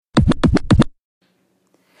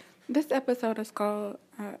This episode is called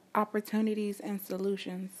Opportunities and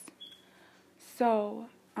Solutions. So,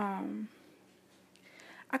 um,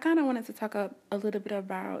 I kind of wanted to talk a little bit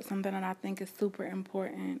about something that I think is super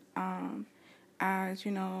important. As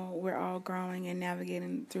you know, we're all growing and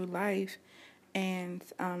navigating through life, and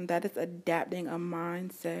that is adapting a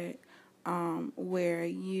mindset where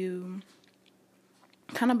you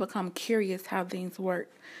kind of become curious how things work.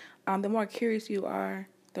 The more curious you are,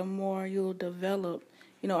 the more you'll develop,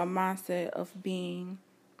 a mindset of being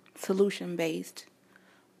solution based.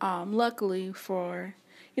 Luckily for,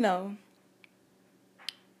 you know,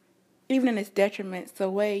 even in its detriments,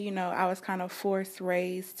 the way, I was kind of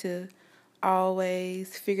raised to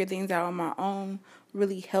always figure things out on my own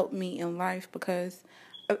really helped me in life because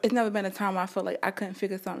it's never been a time where I felt like I couldn't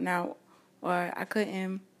figure something out or I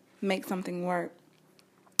couldn't make something work.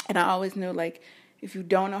 And I always knew, like, if you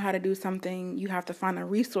don't know how to do something, you have to find the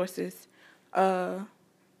resources, uh,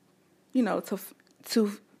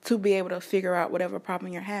 to to be able to figure out whatever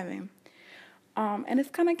problem you're having. And it's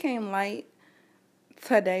kind of came light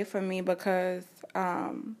today for me because,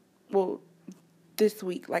 well, this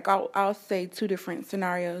week, like I'll say two different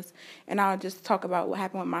scenarios, and I'll just talk about what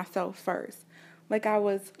happened with myself first. Like I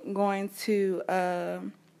was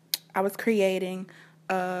creating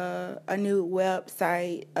a new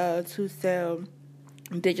website to sell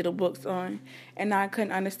digital books on, and I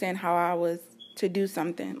couldn't understand how I was to do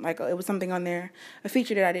something. Like it was something on there, a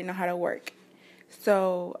feature that I didn't know how to work.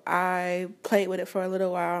 So I played with it for a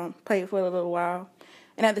little while,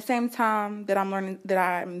 and at the same time that I'm learning that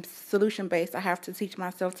I'm solution based, I have to teach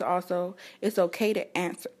myself to also it's okay to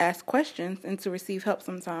ask questions and to receive help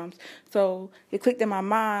sometimes. So it clicked in my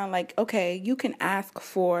mind like, okay, you can ask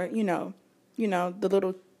for the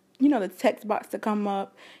little the text box to come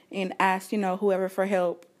up and ask whoever for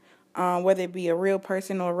help. Whether it be a real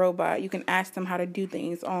person or a robot, you can ask them how to do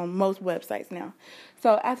things on most websites now.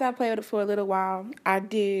 So as I played with it for a little while, I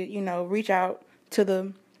did, reach out to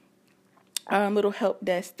the little help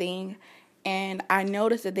desk thing, and I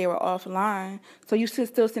noticed that they were offline. So you should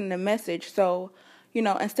still send a message. So,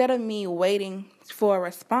 instead of me waiting for a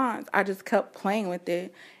response, I just kept playing with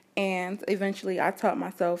it. And eventually I taught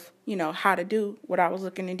myself, how to do what I was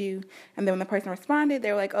looking to do. And then when the person responded,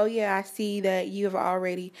 they were like, oh, yeah, I see that you have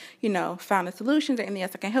already, found the solutions or anything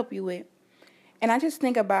else I can help you with. And I just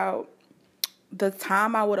think about the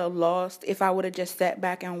time I would have lost if I would have just sat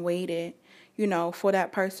back and waited, for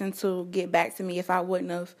that person to get back to me if I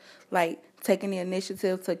wouldn't have, like, taken the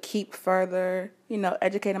initiative to keep further,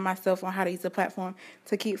 educating myself on how to use the platform,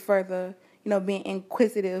 to keep further, being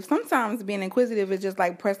inquisitive. Sometimes being inquisitive is just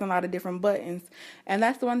like pressing a lot of different buttons. And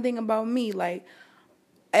that's the one thing about me. Like,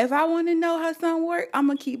 if I want to know how something works, I'm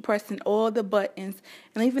going to keep pressing all the buttons.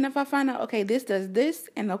 And even if I find out, okay, this does this,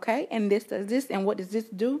 and okay, and this does this, and what does this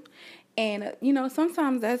do? And,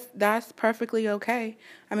 sometimes that's perfectly okay.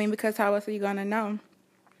 I mean, because how else are you going to know?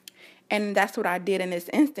 And that's what I did in this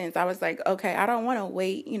instance. I was like, okay, I don't want to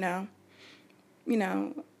wait,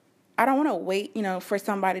 I don't want to wait, for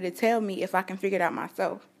somebody to tell me if I can figure it out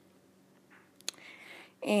myself.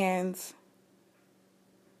 And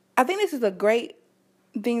I think this is a great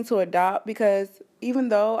thing to adopt because even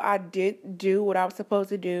though I did do what I was supposed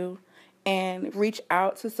to do and reach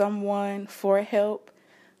out to someone for help,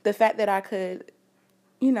 the fact that I could,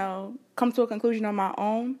 come to a conclusion on my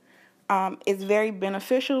own is very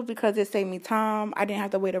beneficial because it saved me time. I didn't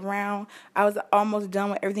have to wait around. I was almost done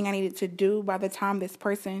with everything I needed to do by the time this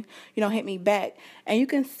person, hit me back. And you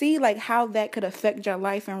can see like how that could affect your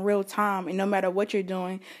life in real time. And no matter what you're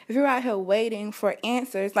doing, if you're out here waiting for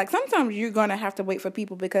answers, like sometimes you're going to have to wait for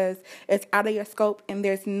people because it's out of your scope and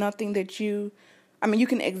there's nothing that you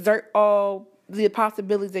can exert all the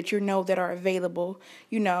possibilities that that are available,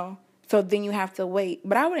 So then you have to wait.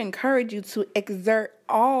 But I would encourage you to exert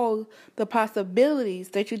all the possibilities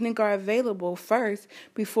that you think are available first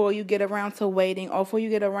before you get around to waiting or before you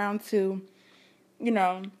get around to,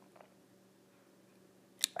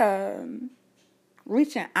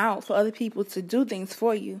 reaching out for other people to do things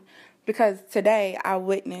for you. Because today I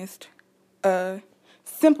witnessed a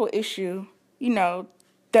simple issue,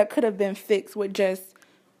 that could have been fixed with just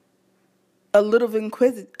a little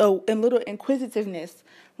inquisitiveness.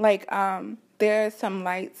 Like, there are some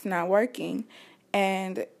lights not working,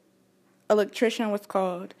 and electrician was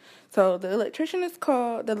called. So the electrician is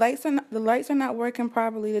called. The lights are not working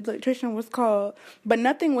properly. The electrician was called, but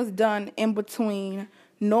nothing was done in between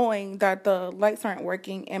knowing that the lights aren't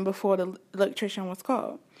working and before the electrician was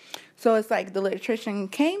called. So it's like the electrician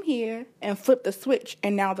came here and flipped the switch,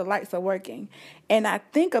 and now the lights are working. And I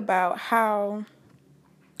think about how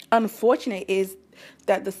unfortunate is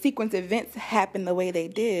that the sequence events happened the way they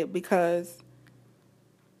did, because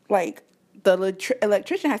like the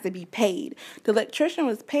electrician has to be paid. The electrician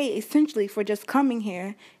was paid essentially for just coming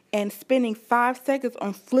here and spending 5 seconds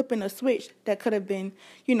on flipping a switch that could have been,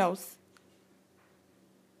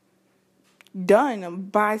 done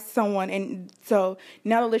by someone. And so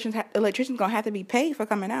now the electrician's going to have to be paid for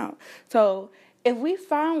coming out. So if we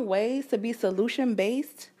find ways to be solution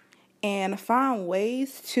based and find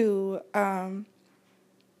ways to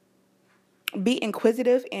be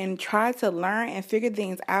inquisitive and try to learn and figure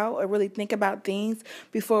things out, or really think about things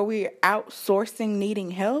before we're outsourcing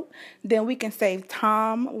needing help, then we can save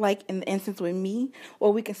time, like in the instance with me,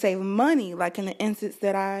 or we can save money, like in the instance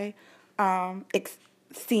that I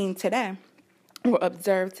seen today or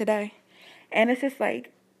observed today. And it's just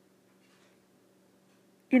like,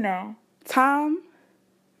 time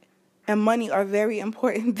and money are very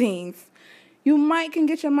important things. You might can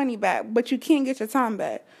get your money back, but you can't get your time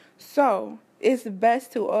back. So it's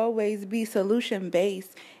best to always be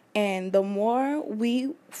solution-based. And the more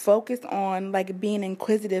we focus on like being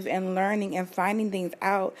inquisitive and learning and finding things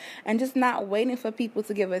out, and just not waiting for people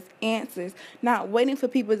to give us answers, not waiting for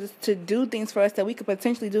people to do things for us that we could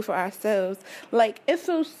potentially do for ourselves. Like, it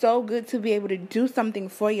feels so good to be able to do something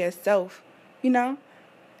for yourself,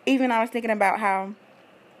 Even I was thinking about how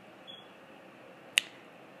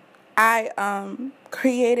I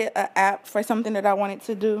created an app for something that I wanted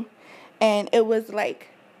to do, and it was like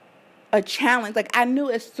a challenge. Like, I knew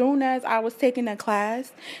as soon as I was taking a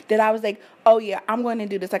class that I was like, oh yeah, I'm going to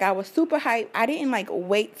do this. Like, I was super hyped. I didn't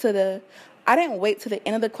wait to the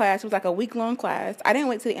end of the class. It was like a week-long class. I didn't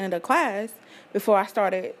wait to the end of the class before I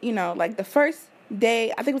started, like the first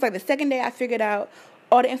day, I think it was like the second day, I figured out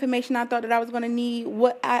all the information I thought that I was going to need,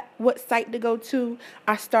 what site to go to.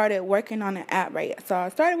 I started working on the app, right? So I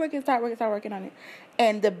started working on it.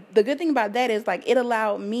 And the good thing about that is, like, it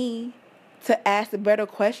allowed me to ask better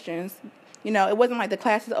questions. It wasn't like the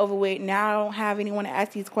class is over with, now I don't have anyone to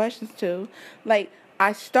ask these questions to. Like,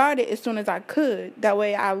 I started as soon as I could. That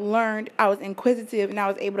way I learned, I was inquisitive, and I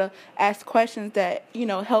was able to ask questions that,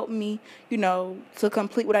 helped me, to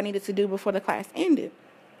complete what I needed to do before the class ended.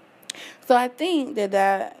 So I think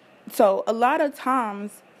so a lot of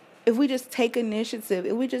times, if we just take initiative,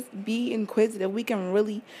 if we just be inquisitive, we can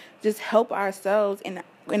really just help ourselves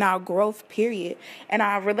in our growth period. And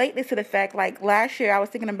I relate this to the fact, like, last year I was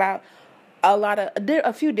thinking about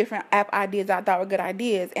a few different app ideas I thought were good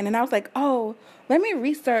ideas. And then I was like, oh, let me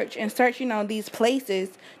research and search, these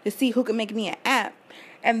places to see who could make me an app.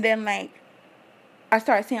 And then, like, I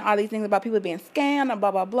started seeing all these things about people being scammed and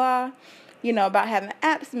blah, blah, blah, about having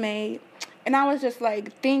apps made. And I was just,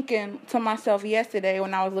 like, thinking to myself yesterday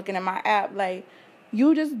when I was looking at my app, like,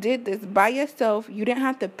 you just did this by yourself. You didn't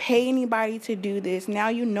have to pay anybody to do this. Now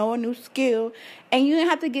you know a new skill, and you didn't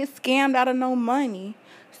have to get scammed out of no money.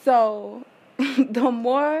 So the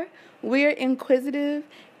more we're inquisitive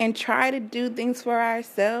and try to do things for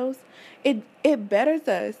ourselves, it betters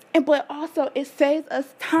us. But also it saves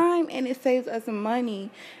us time and it saves us money.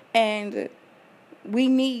 And we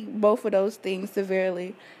need both of those things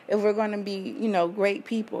severely if we're going to be, great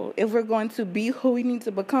people. If we're going to be who we need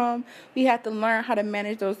to become, we have to learn how to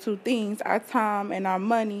manage those two things, our time and our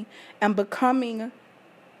money. And becoming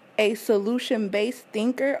a solution-based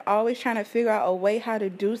thinker, always trying to figure out a way how to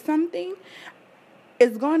do something,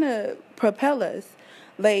 is going to propel us.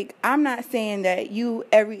 Like, I'm not saying that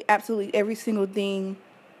absolutely every single thing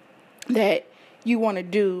that you want to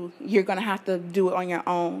do, you're going to have to do it on your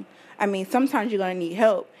own. I mean, sometimes you're going to need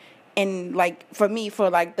help. And, like, for me, for,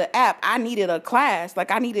 like, the app, I needed a class. Like,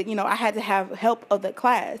 I had to have help of the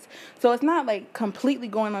class. So it's not, like, completely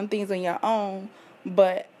going on things on your own.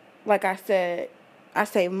 But, like I said, I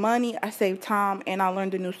save money, I save time, and I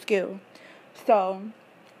learned a new skill. So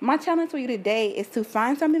my challenge for you today is to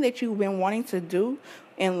find something that you've been wanting to do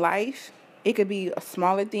in life. It could be a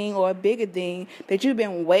smaller thing or a bigger thing that you've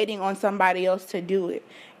been waiting on somebody else to do it.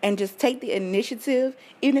 And just take the initiative,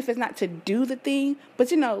 even if it's not to do the thing,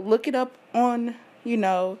 but, look it up on,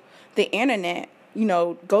 the internet.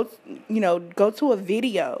 Go to a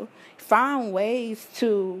video. Find ways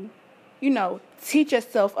to, teach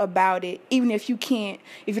yourself about it, even if you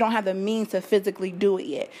don't have the means to physically do it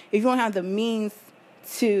yet. If you don't have the means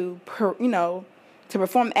to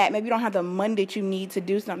perform the act, maybe you don't have the money that you need to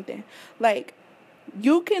do something. Like,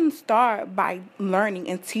 you can start by learning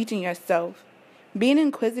and teaching yourself. Being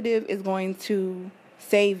inquisitive is going to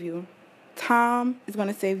save you. Time is going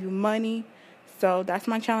to save you money. So that's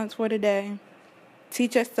my challenge for today.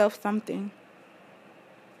 Teach yourself something.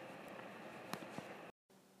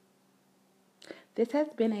 This has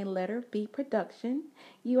been a Letter B production.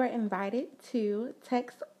 You are invited to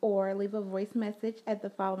text or leave a voice message at the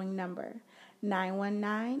following number: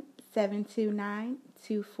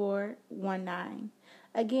 919-729-2419.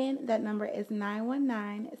 Again, that number is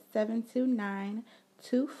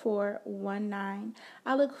 919-729-2419.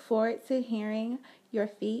 I look forward to hearing your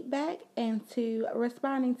feedback and to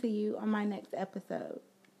responding to you on my next episode.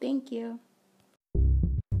 Thank you.